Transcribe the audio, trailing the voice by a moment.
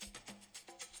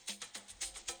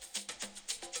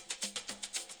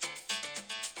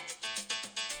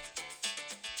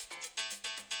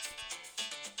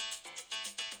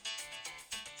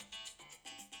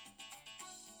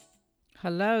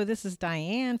Hello, this is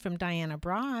Diane from Diane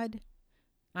Abroad.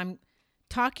 I'm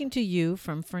talking to you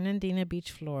from Fernandina Beach,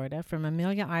 Florida, from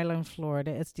Amelia Island, Florida.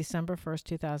 It's December 1st,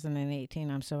 2018.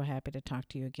 I'm so happy to talk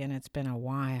to you again. It's been a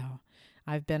while.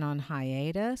 I've been on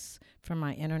hiatus from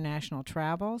my international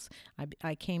travels.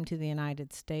 I came to the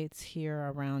United States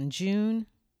here around June.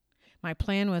 My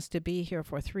plan was to be here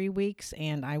for 3 weeks,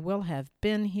 and I will have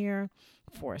been here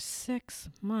for 6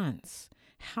 months.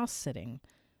 House sitting.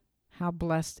 How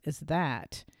blessed is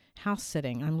that? House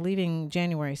sitting. I'm leaving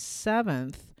January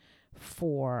 7th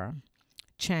for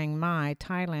Chiang Mai,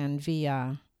 Thailand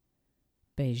via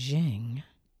Beijing.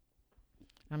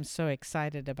 I'm so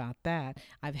excited about that.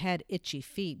 I've had itchy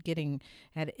feet,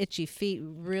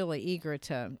 really eager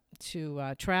to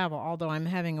travel, although I'm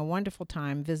having a wonderful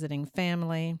time visiting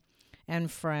family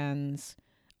and friends,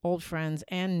 old friends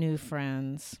and new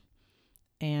friends,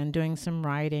 and doing some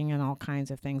writing and all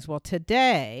kinds of things. Well,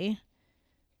 today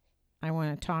I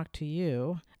want to talk to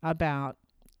you about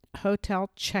hotel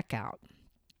checkout.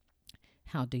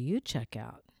 How do you check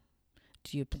out?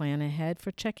 Do you plan ahead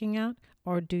for checking out,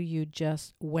 or do you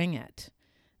just wing it?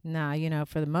 Now,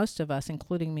 for the most of us,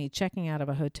 including me, checking out of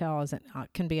a hotel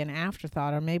can be an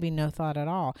afterthought or maybe no thought at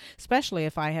all, especially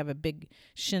if I have a big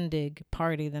shindig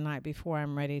party the night before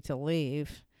I'm ready to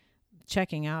leave.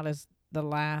 Checking out is the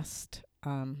last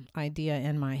idea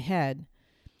in my head.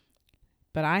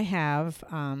 But I have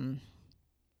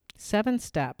 7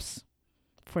 steps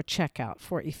for checkout,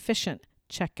 for efficient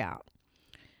checkout.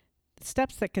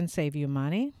 Steps that can save you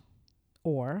money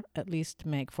or at least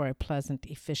make for a pleasant,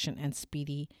 efficient, and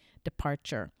speedy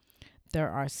departure. There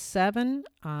are 7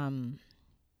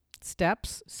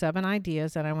 steps, 7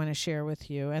 ideas that I want to share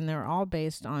with you, and they're all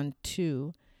based on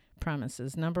 2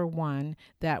 premises. Number 1,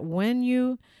 that when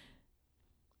you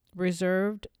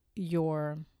reserved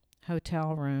your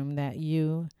hotel room, that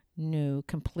you knew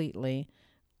completely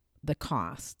the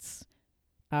costs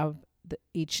of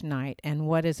each night and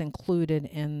what is included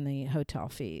in the hotel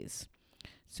fees.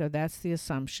 So that's the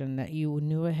assumption that you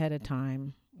knew ahead of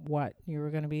time what you were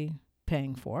going to be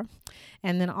paying for.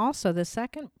 And then also the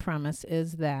second premise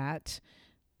is that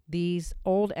these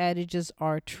old adages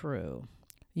are true.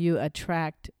 You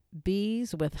attract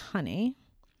bees with honey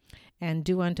and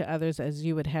do unto others as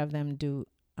you would have them do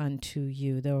unto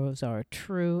you. Those are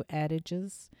true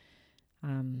adages.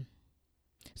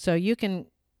 So you can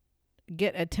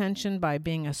get attention by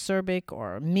being acerbic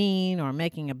or mean or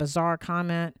making a bizarre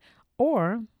comment,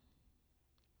 or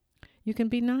you can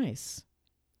be nice.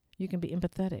 You can be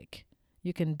empathetic.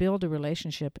 You can build a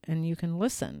relationship and you can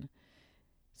listen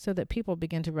so that people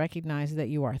begin to recognize that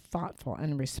you are thoughtful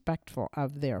and respectful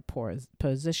of their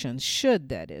positions,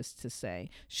 should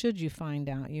you find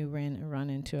out you run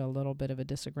into a little bit of a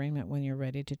disagreement when you're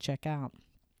ready to check out.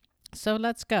 So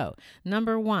let's go.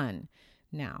 Number 1.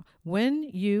 Now, when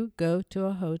you go to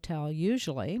a hotel,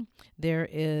 usually there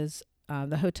is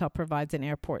the hotel provides an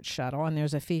airport shuttle, and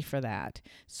there's a fee for that.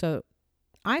 So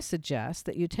I suggest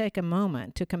that you take a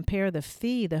moment to compare the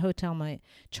fee the hotel might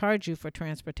charge you for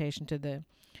transportation to the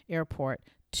airport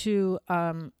to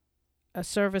a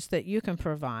service that you can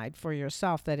provide for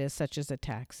yourself, that is, such as a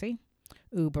taxi,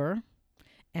 Uber,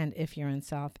 and if you're in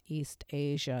Southeast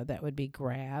Asia, that would be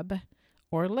Grab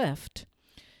or Lyft.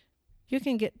 You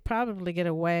can probably get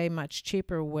away much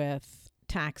cheaper with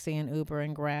taxi and Uber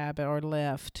and Grab or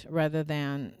Lyft rather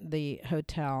than the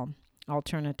hotel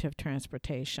alternative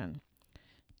transportation.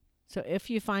 So if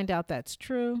you find out that's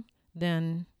true,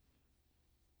 then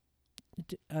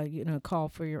call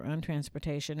for your own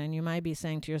transportation. And you might be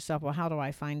saying to yourself, well, how do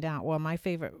I find out? Well, my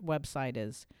favorite website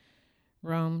is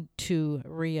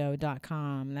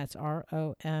Rome2Rio.com. That's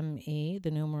ROME,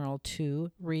 the numeral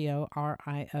 2, Rio,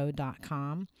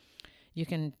 RIO.com. You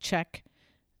can check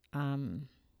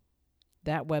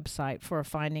that website for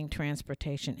finding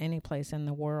transportation any place in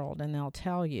the world, and they'll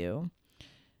tell you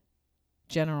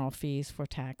general fees for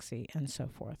taxi and so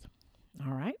forth.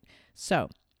 All right. So,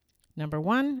 number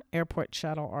 1, airport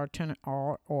shuttle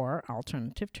or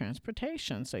alternative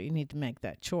transportation. So you need to make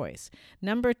that choice.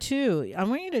 Number 2, I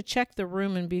want you to check the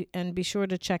room and be sure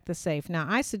to check the safe. Now,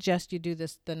 I suggest you do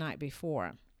this the night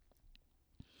before.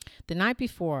 The night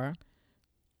before,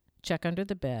 check under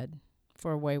the bed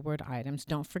for wayward items.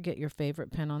 Don't forget your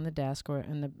favorite pen on the desk or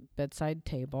in the bedside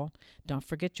table. Don't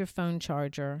forget your phone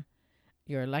charger,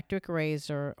 your electric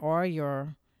razor, or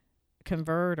your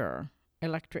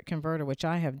electric converter, which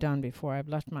I have done before. I've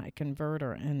left my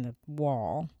converter in the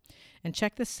wall. And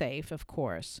check the safe, of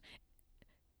course.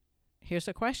 Here's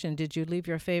a question. Did you leave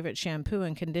your favorite shampoo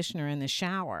and conditioner in the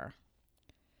shower?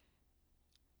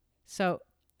 So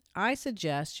I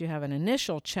suggest you have an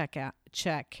initial check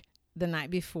the night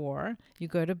before you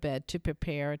go to bed to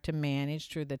prepare to manage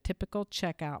through the typical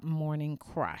checkout morning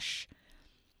crush.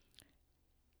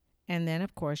 And then,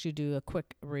 of course, you do a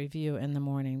quick review in the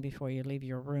morning before you leave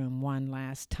your room one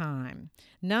last time.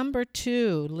 Number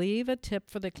 2, leave a tip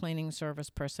for the cleaning service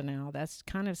personnel. That's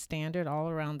kind of standard all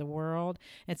around the world.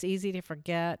 It's easy to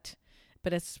forget,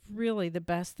 but it's really the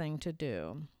best thing to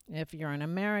do. If you're an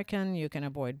American, you can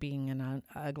avoid being an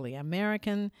ugly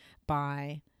American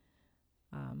by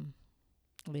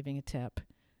leaving a tip.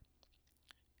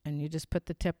 And you just put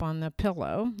the tip on the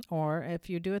pillow, or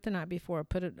if you do it the night before,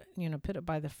 put it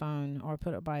by the phone or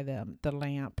put it by the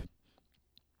lamp.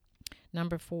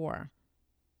 Number 4,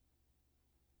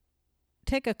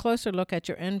 take a closer look at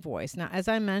your invoice. Now, as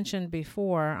I mentioned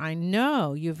before, I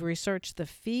know you've researched the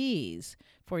fees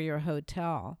for your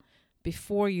hotel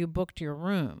before you booked your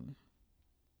room.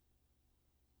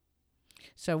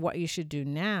 So what you should do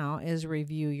now is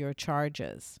review your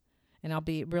charges. And it'll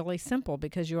be really simple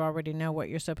because you already know what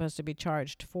you're supposed to be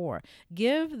charged for.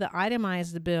 Give the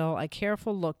itemized bill a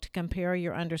careful look to compare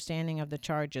your understanding of the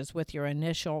charges with your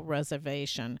initial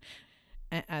reservation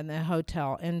and the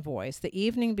hotel invoice the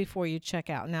evening before you check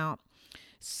out. Now,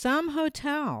 some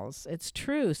hotels, it's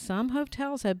true, some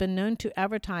hotels have been known to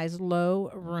advertise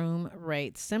low room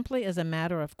rates simply as a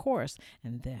matter of course.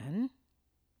 And then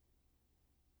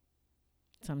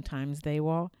sometimes they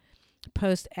will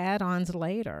post add-ons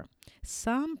later.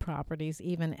 Some properties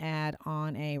even add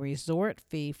on a resort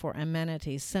fee for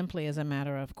amenities simply as a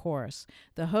matter of course.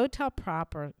 The hotel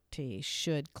property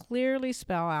should clearly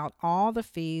spell out all the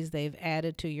fees they've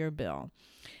added to your bill.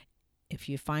 If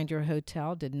you find your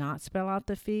hotel did not spell out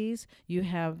the fees, you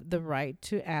have the right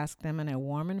to ask them in a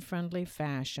warm and friendly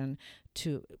fashion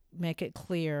to make it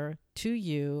clear to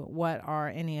you what are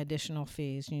any additional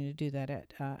fees. You need to do that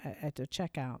at the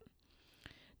checkout.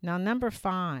 Now, number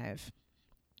 5,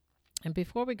 and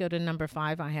before we go to number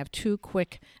 5, I have 2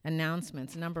 quick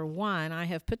announcements. Number 1, I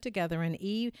have put together an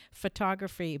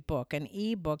e-photography book, an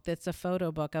e-book that's a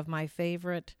photo book of my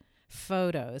favorite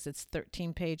photos. It's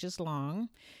 13 pages long.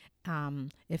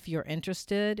 If you're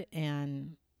interested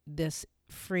in this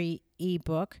free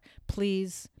e-book,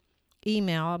 please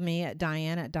email me at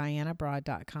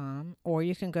diane@dianabroad.com, or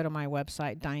you can go to my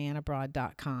website,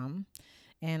 dianabroad.com.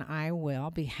 And I will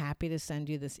be happy to send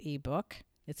you this ebook.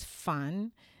 It's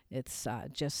fun. It's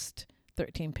just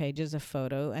 13 pages of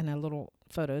photos and a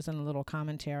little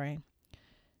commentary.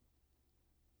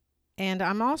 And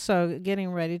I'm also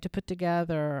getting ready to put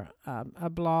together a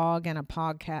blog and a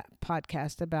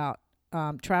podcast about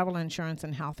travel insurance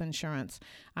and health insurance.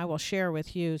 I will share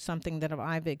with you something that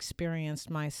I've experienced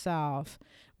myself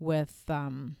with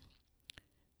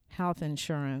health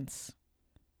insurance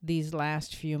these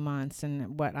last few months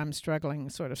and what I'm struggling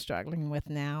with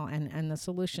now and the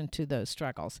solution to those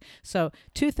struggles. So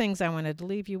 2 things I wanted to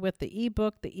leave you with: the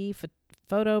ebook, the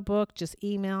e-photo book. Just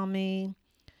email me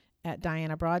at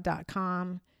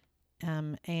dianabroad.com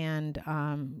and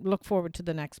look forward to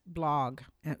the next blog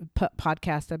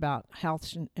podcast about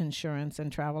health insurance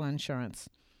and travel insurance.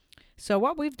 So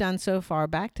what we've done so far,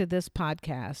 back to this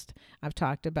podcast, I've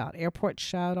talked about airport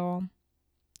shuttle,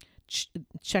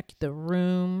 check the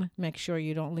room, make sure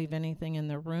you don't leave anything in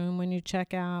the room when you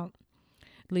check out,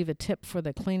 leave a tip for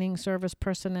the cleaning service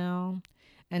personnel,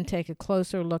 and take a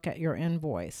closer look at your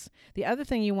invoice. The other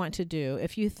thing you want to do,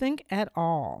 if you think at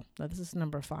all, this is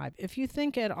number 5, if you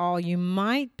think at all you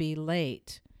might be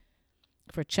late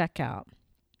for checkout,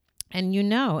 and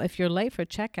if you're late for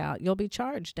checkout, you'll be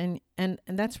charged. And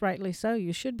that's rightly so.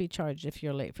 You should be charged if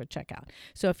you're late for checkout.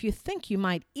 So if you think you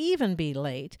might even be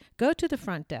late, go to the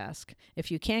front desk.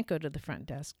 If you can't go to the front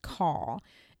desk, call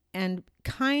and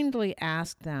kindly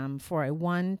ask them for a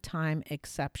one-time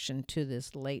exception to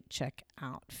this late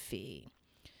checkout fee.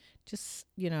 Just,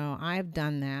 I've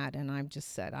done that, and I've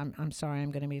just said, I'm sorry,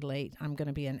 I'm going to be late. I'm going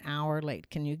to be an hour late.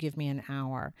 Can you give me an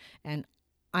hour? And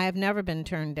I have never been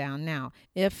turned down. Now,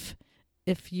 if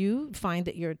you find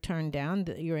that you're turned down,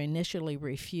 that you're initially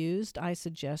refused, I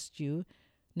suggest you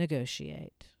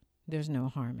negotiate. There's no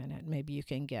harm in it. Maybe you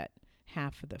can get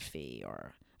half of the fee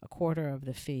or a quarter of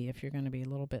the fee if you're going to be a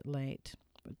little bit late.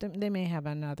 But they may have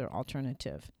another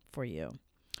alternative for you.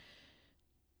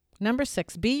 Number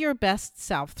 6, be your best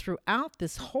self. Throughout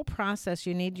this whole process,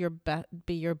 you need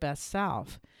be your best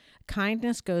self.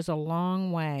 Kindness goes a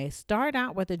long way. Start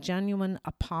out with a genuine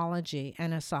apology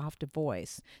and a soft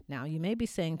voice. Now, you may be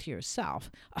saying to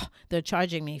yourself, they're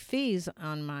charging me fees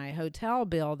on my hotel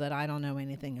bill that I don't know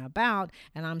anything about,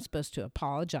 and I'm supposed to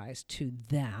apologize to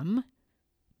them.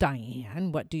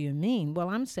 Diane, what do you mean? Well,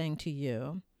 I'm saying to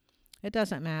you, it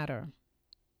doesn't matter.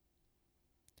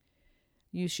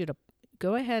 You should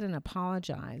go ahead and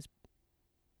apologize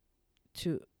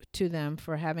to them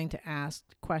for having to ask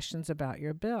questions about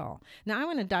your bill. Now, I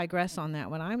want to digress on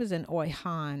that. When I was in Oi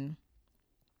Han,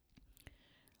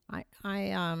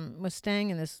 I was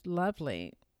staying in this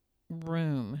lovely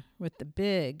room with the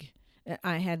big,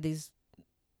 I had these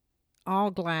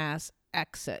all glass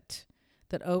exit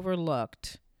that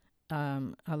overlooked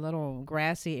a little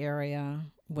grassy area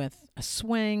with a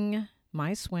swing,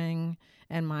 my swing,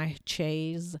 and my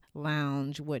chaise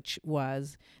lounge, which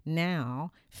was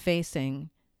now facing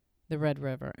the Red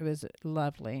River. It was a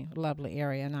lovely, lovely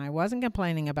area. And I wasn't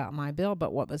complaining about my bill,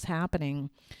 but what was happening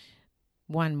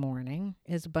one morning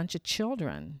is a bunch of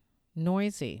children,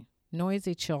 noisy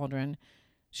children,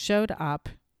 showed up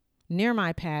near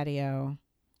my patio,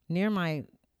 near my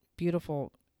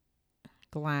beautiful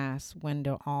glass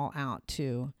window all out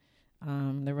to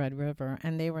the Red River.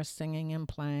 And they were singing and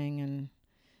playing and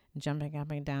jumping up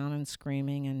and down and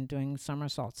screaming and doing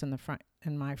somersaults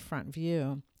in my front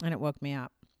view, and it woke me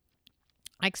up.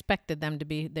 I expected them to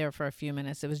be there for a few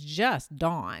minutes. It was just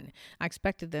dawn. I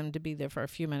expected them to be there for a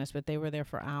few minutes, but they were there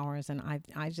for hours, and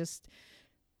I just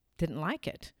didn't like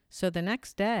it. So the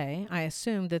next day, I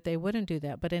assumed that they wouldn't do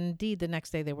that, but indeed the next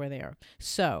day they were there.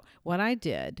 So what I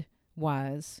did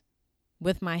was,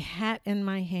 with my hat in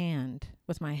my hand,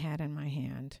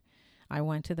 I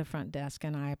went to the front desk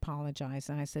and I apologized.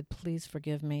 And I said, please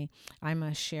forgive me. I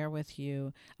must share with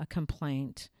you a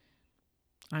complaint.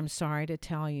 I'm sorry to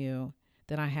tell you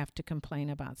that I have to complain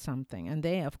about something. And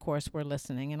they, of course, were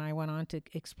listening. And I went on to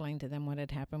explain to them what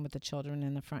had happened with the children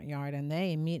in the front yard. And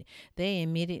they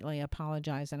immediately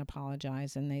apologized.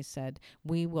 And they said,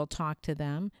 we will talk to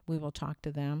them. We will talk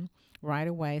to them right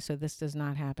away so this does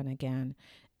not happen again.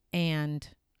 And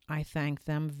I thanked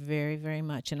them very, very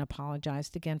much and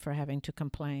apologized again for having to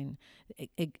complain,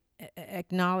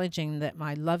 acknowledging that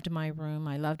I loved my room,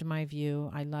 I loved my view,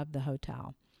 I loved the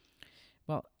hotel.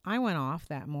 Well, I went off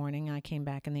that morning. I came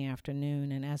back in the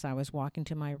afternoon, and as I was walking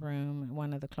to my room,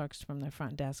 one of the clerks from the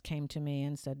front desk came to me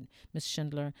and said, Ms.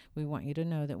 Schindler, we want you to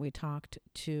know that we talked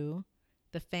to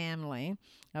the family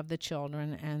of the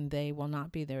children, and they will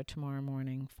not be there tomorrow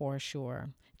morning for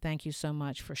sure. Thank you so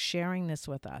much for sharing this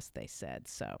with us, they said.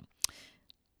 So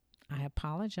I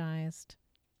apologized.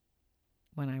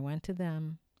 When I went to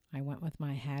them, I went with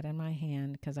my hat in my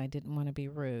hand because I didn't want to be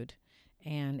rude,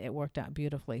 and it worked out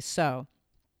beautifully. So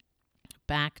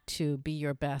back to be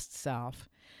your best self.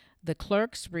 The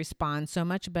clerks respond so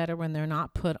much better when they're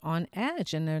not put on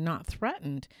edge and they're not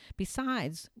threatened.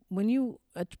 Besides, when you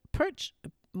approach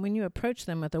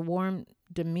them with a warm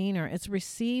demeanor, it's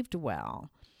received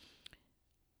well.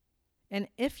 And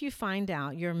if you find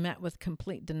out you're met with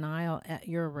complete denial at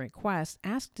your request,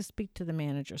 ask to speak to the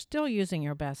manager, still using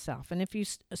your best self. And if you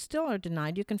still are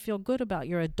denied, you can feel good about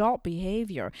your adult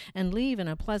behavior and leave in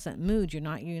a pleasant mood. You're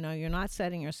not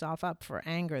setting yourself up for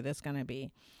anger that's going to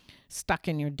be stuck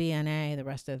in your DNA the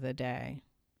rest of the day.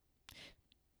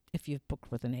 If you've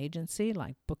booked with an agency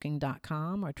like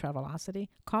Booking.com or Travelocity,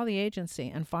 call the agency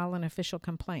and file an official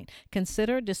complaint.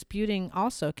 Consider disputing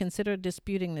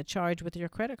the charge with your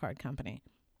credit card company.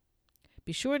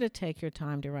 Be sure to take your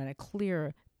time to write a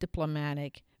clear,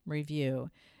 diplomatic review.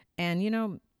 And,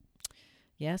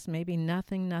 yes, maybe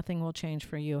nothing will change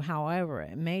for you. However,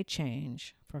 it may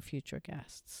change for future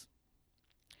guests.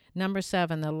 Number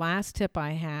 7, the last tip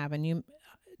I have, and you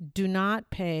do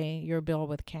not pay your bill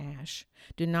with cash.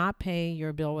 Do not pay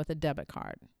your bill with a debit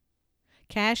card.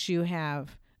 Cash, you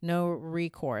have no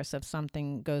recourse if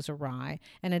something goes awry,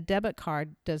 and a debit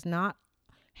card does not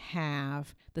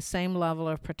have the same level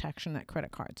of protection that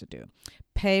credit cards do.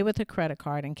 Pay with a credit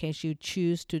card in case you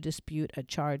choose to dispute a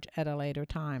charge at a later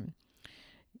time.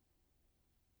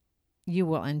 You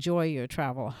will enjoy your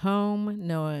travel home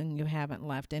knowing you haven't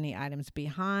left any items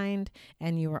behind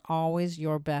and you are always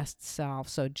your best self.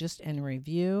 So just in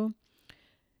review,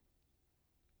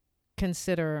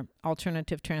 consider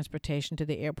alternative transportation to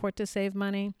the airport to save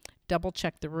money. Double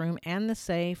check the room and the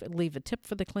safe. Leave a tip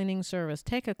for the cleaning service.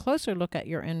 Take a closer look at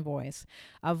your invoice.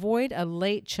 Avoid a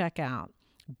late checkout.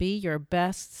 Be your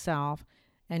best self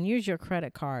and use your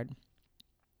credit card.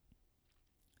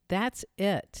 That's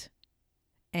it.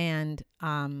 And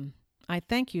I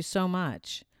thank you so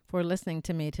much for listening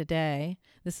to me today.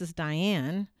 This is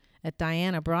Diane at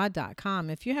dianeabroad.com.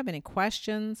 If you have any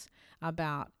questions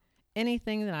about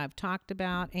anything that I've talked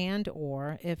about and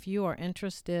or if you are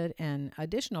interested in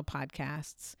additional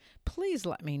podcasts, please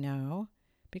let me know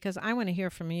because I want to hear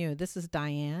from you. This is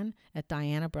Diane at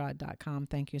dianeabroad.com.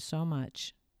 Thank you so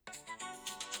much.